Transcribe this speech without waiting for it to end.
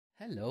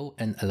Hello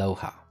and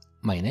aloha.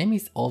 My name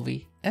is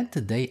Ovi and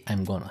today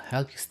I'm gonna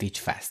help you stitch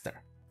faster.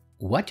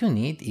 What you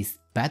need is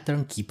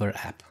Pattern Keeper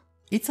app.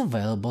 It's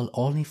available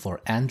only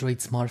for Android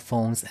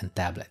smartphones and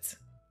tablets.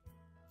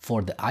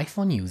 For the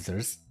iPhone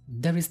users,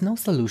 there is no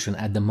solution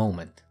at the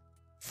moment.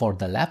 For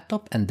the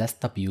laptop and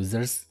desktop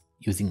users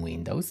using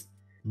Windows,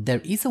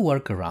 there is a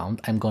workaround.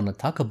 I'm gonna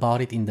talk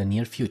about it in the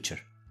near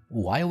future.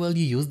 Why will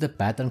you use the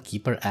Pattern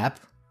Keeper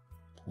app?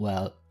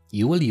 Well,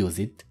 you will use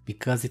it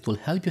because it will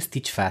help you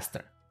stitch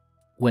faster.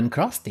 When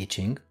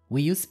cross-stitching,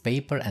 we use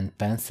paper and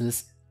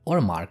pencils or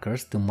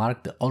markers to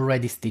mark the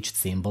already stitched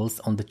symbols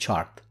on the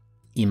chart.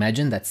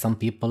 Imagine that some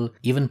people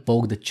even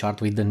poke the chart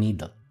with the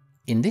needle.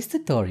 In this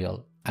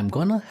tutorial, I'm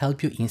gonna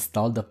help you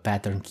install the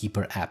Pattern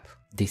Keeper app.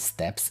 These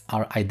steps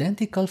are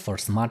identical for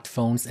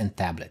smartphones and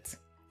tablets.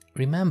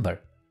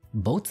 Remember,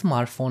 both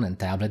smartphone and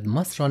tablet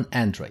must run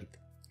Android.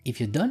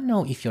 If you don't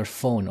know if your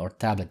phone or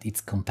tablet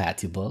is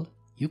compatible,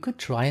 you could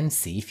try and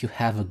see if you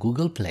have a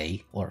Google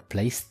Play or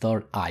Play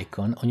Store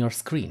icon on your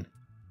screen.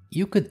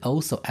 You could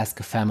also ask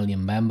a family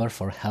member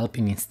for help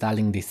in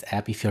installing this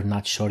app if you're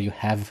not sure you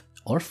have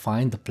or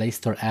find the Play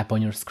Store app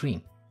on your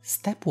screen.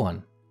 Step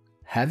 1.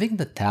 Having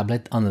the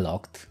tablet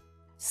unlocked,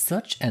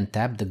 search and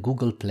tap the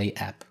Google Play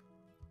app.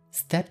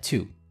 Step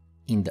 2.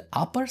 In the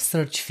upper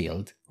search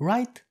field,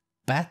 write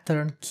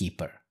Pattern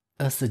Keeper.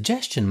 A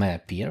suggestion may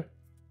appear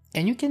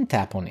and you can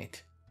tap on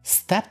it.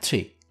 Step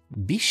 3.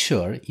 Be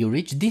sure you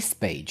reach this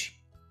page,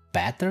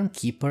 Pattern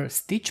Keeper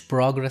Stitch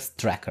Progress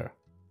Tracker.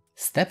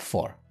 Step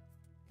 4.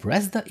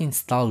 Press the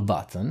Install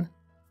button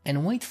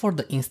and wait for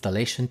the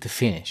installation to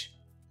finish.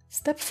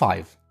 Step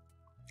 5.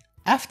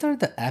 After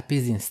the app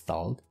is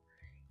installed,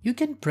 you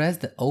can press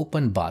the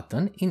Open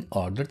button in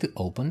order to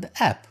open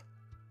the app.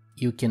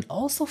 You can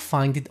also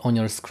find it on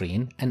your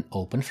screen and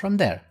open from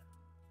there.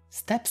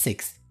 Step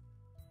 6.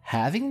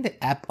 Having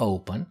the app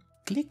open,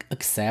 click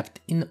Accept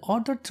in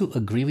order to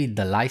agree with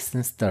the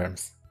license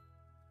terms.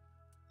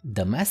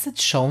 The message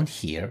shown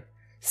here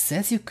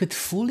says you could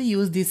fully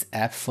use this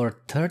app for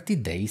 30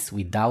 days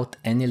without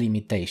any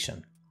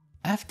limitation.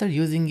 After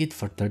using it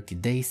for 30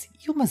 days,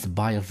 you must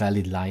buy a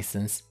valid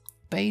license,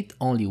 pay it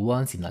only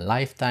once in a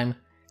lifetime,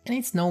 and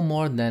it's no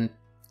more than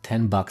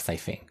 $10 I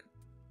think.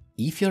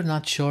 If you're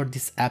not sure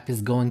this app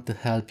is going to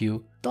help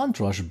you, don't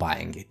rush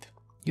buying it.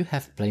 You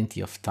have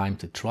plenty of time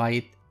to try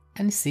it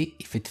and see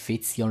if it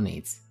fits your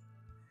needs.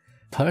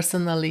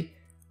 Personally,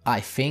 I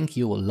think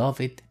you will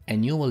love it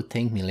and you will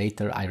thank me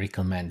later I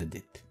recommended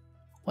it.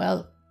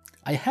 Well,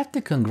 I have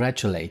to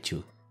congratulate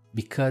you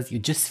because you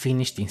just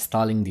finished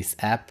installing this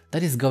app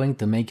that is going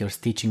to make your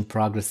stitching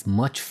progress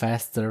much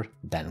faster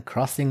than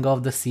crossing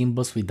off the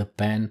symbols with a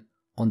pen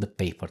on the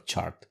paper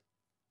chart.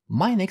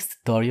 My next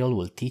tutorial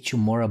will teach you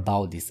more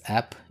about this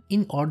app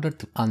in order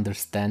to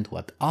understand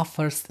what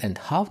offers and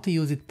how to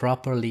use it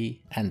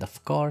properly, and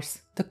of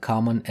course, the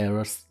common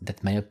errors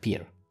that may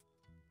appear.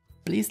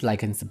 Please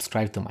like and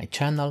subscribe to my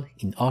channel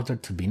in order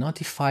to be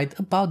notified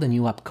about the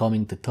new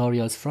upcoming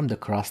tutorials from the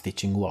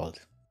cross-stitching world.